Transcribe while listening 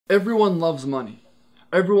Everyone loves money.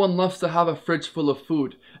 Everyone loves to have a fridge full of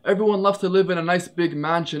food. Everyone loves to live in a nice big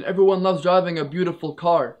mansion. Everyone loves driving a beautiful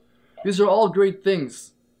car. These are all great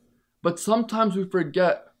things. But sometimes we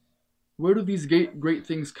forget, where do these great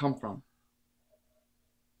things come from?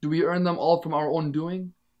 Do we earn them all from our own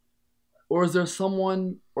doing? Or is there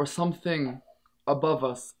someone or something above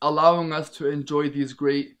us allowing us to enjoy these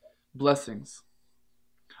great blessings?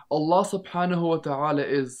 Allah subhanahu wa ta'ala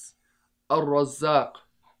is al-razzaz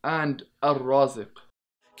and al-raziq.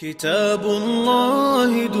 كتاب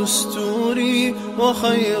الله دستوري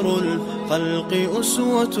وخير الخلق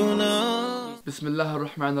أسوتنا. Bismillah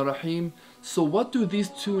ar-Rahman ar-Rahim. So what do these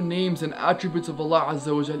two names and attributes of Allah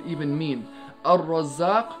Azza wa Jal even mean?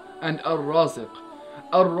 Al-Razzaq and Al-Raziq.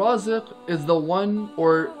 Al-Raziq is the one,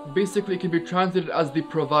 or basically it can be translated as the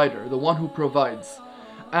provider, the one who provides.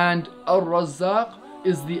 And Al-Razzaq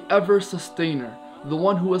is the ever-sustainer, the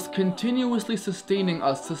one who is continuously sustaining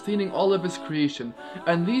us, sustaining all of His creation.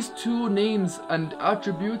 And these two names and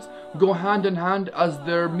attributes go hand in hand, as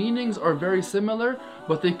their meanings are very similar,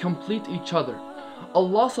 but they complete each other.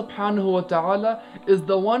 Allah subhanahu wa ta'ala is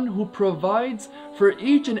the one who provides for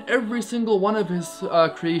each and every single one of His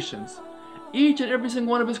creations. Each and every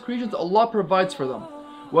single one of His creations, Allah provides for them.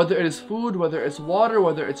 Whether it is food, whether it's water,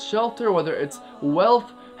 whether it's shelter, whether it's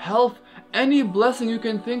wealth, health, any blessing you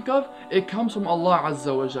can think of, it comes from Allah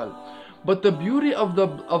Azza wa Jal. But the beauty of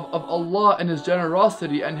Allah and His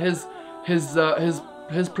generosity and His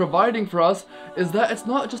providing for us is that it's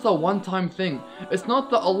not just a one-time thing. It's not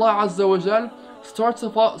that Allah Azza wa Jal starts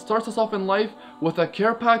us off in life with a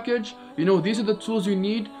care package. You know, these are the tools you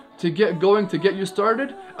need to get going, to get you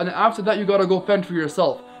started, and then after that you gotta go fend for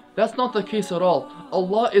yourself. That's not the case at all.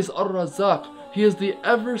 Allah is al-Razzaq. He is the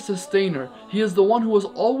ever-sustainer. He is the one who is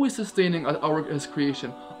always sustaining His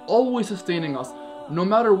creation, always sustaining us. No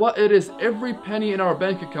matter what it is, every penny in our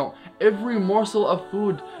bank account, every morsel of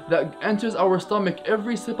food that enters our stomach,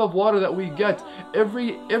 every sip of water that we get,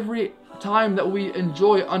 every time that we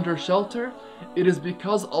enjoy under shelter, it is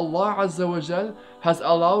because Allah Azza wa Jal has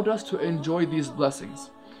allowed us to enjoy these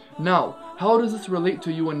blessings. Now, how does this relate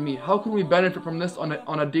to you and me? How can we benefit from this on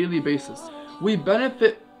a daily basis? We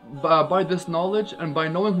benefit by this knowledge, and by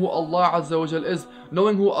knowing who Allah Azza wa Jal is,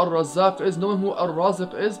 knowing who Al-Razzaq is, knowing who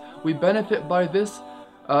Al-Raziq is, we benefit by this.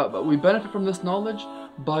 We benefit from this knowledge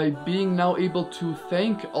by being now able to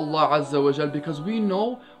thank Allah Azza wa Jal, because we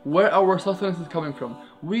know where our sustenance is coming from.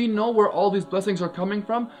 We know where all these blessings are coming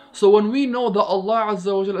from. So when we know that Allah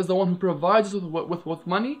Azza wa Jal is the one who provides us with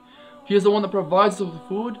money, He is the one that provides us with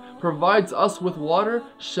food, provides us with water,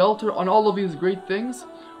 shelter, on all of these great things,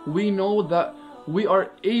 we know that we are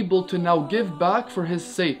able to now give back for His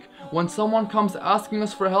sake. When someone comes asking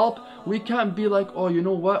us for help, we can't be like, oh, you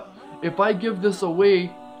know what, if I give this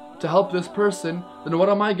away to help this person, then what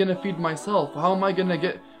am I going to feed myself? How am I going to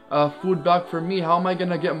get food back for me? How am I going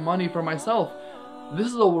to get money for myself? This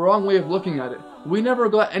is a wrong way of looking at it. We never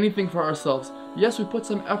got anything for ourselves. Yes, we put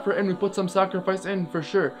some effort in, we put some sacrifice in, for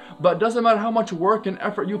sure. But it doesn't matter how much work and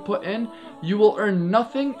effort you put in, you will earn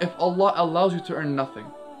nothing if Allah allows you to earn nothing.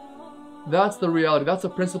 That's the reality. That's a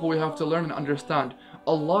principle we have to learn and understand.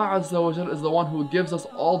 Allah Azza wa Jal is the one who gives us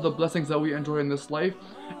all the blessings that we enjoy in this life.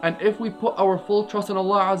 And if we put our full trust in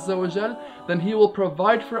Allah Azza wa Jal, then He will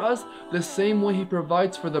provide for us the same way He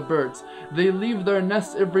provides for the birds. They leave their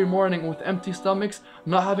nests every morning with empty stomachs,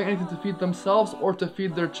 not having anything to feed themselves or to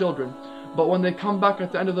feed their children. But when they come back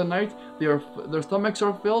at the end of the night, their stomachs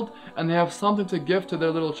are filled and they have something to give to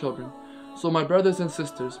their little children. So my brothers and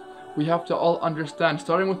sisters, we have to all understand,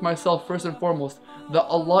 starting with myself first and foremost, that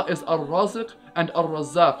Allah is Al-Raziq and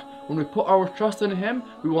Al-Razzaq. When we put our trust in Him,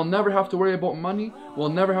 we will never have to worry about money. We'll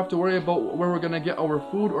never have to worry about where we're going to get our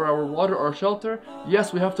food or our water or shelter.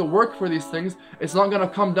 Yes, we have to work for these things. It's not going to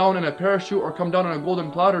come down in a parachute or come down on a golden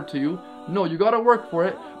platter to you. No, you got to work for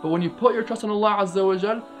it. But when you put your trust in Allah Azza wa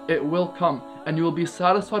Jal, it will come. And you will be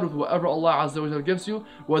satisfied with whatever Allah Azza wa Jal gives you,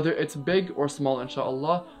 whether it's big or small,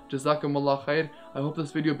 inshaAllah. Jazakumullah khair. I hope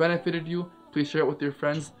this video benefited you. Please share it with your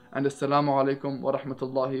friends. And Assalamu alaikum wa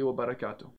rahmatullahi wa barakatuh.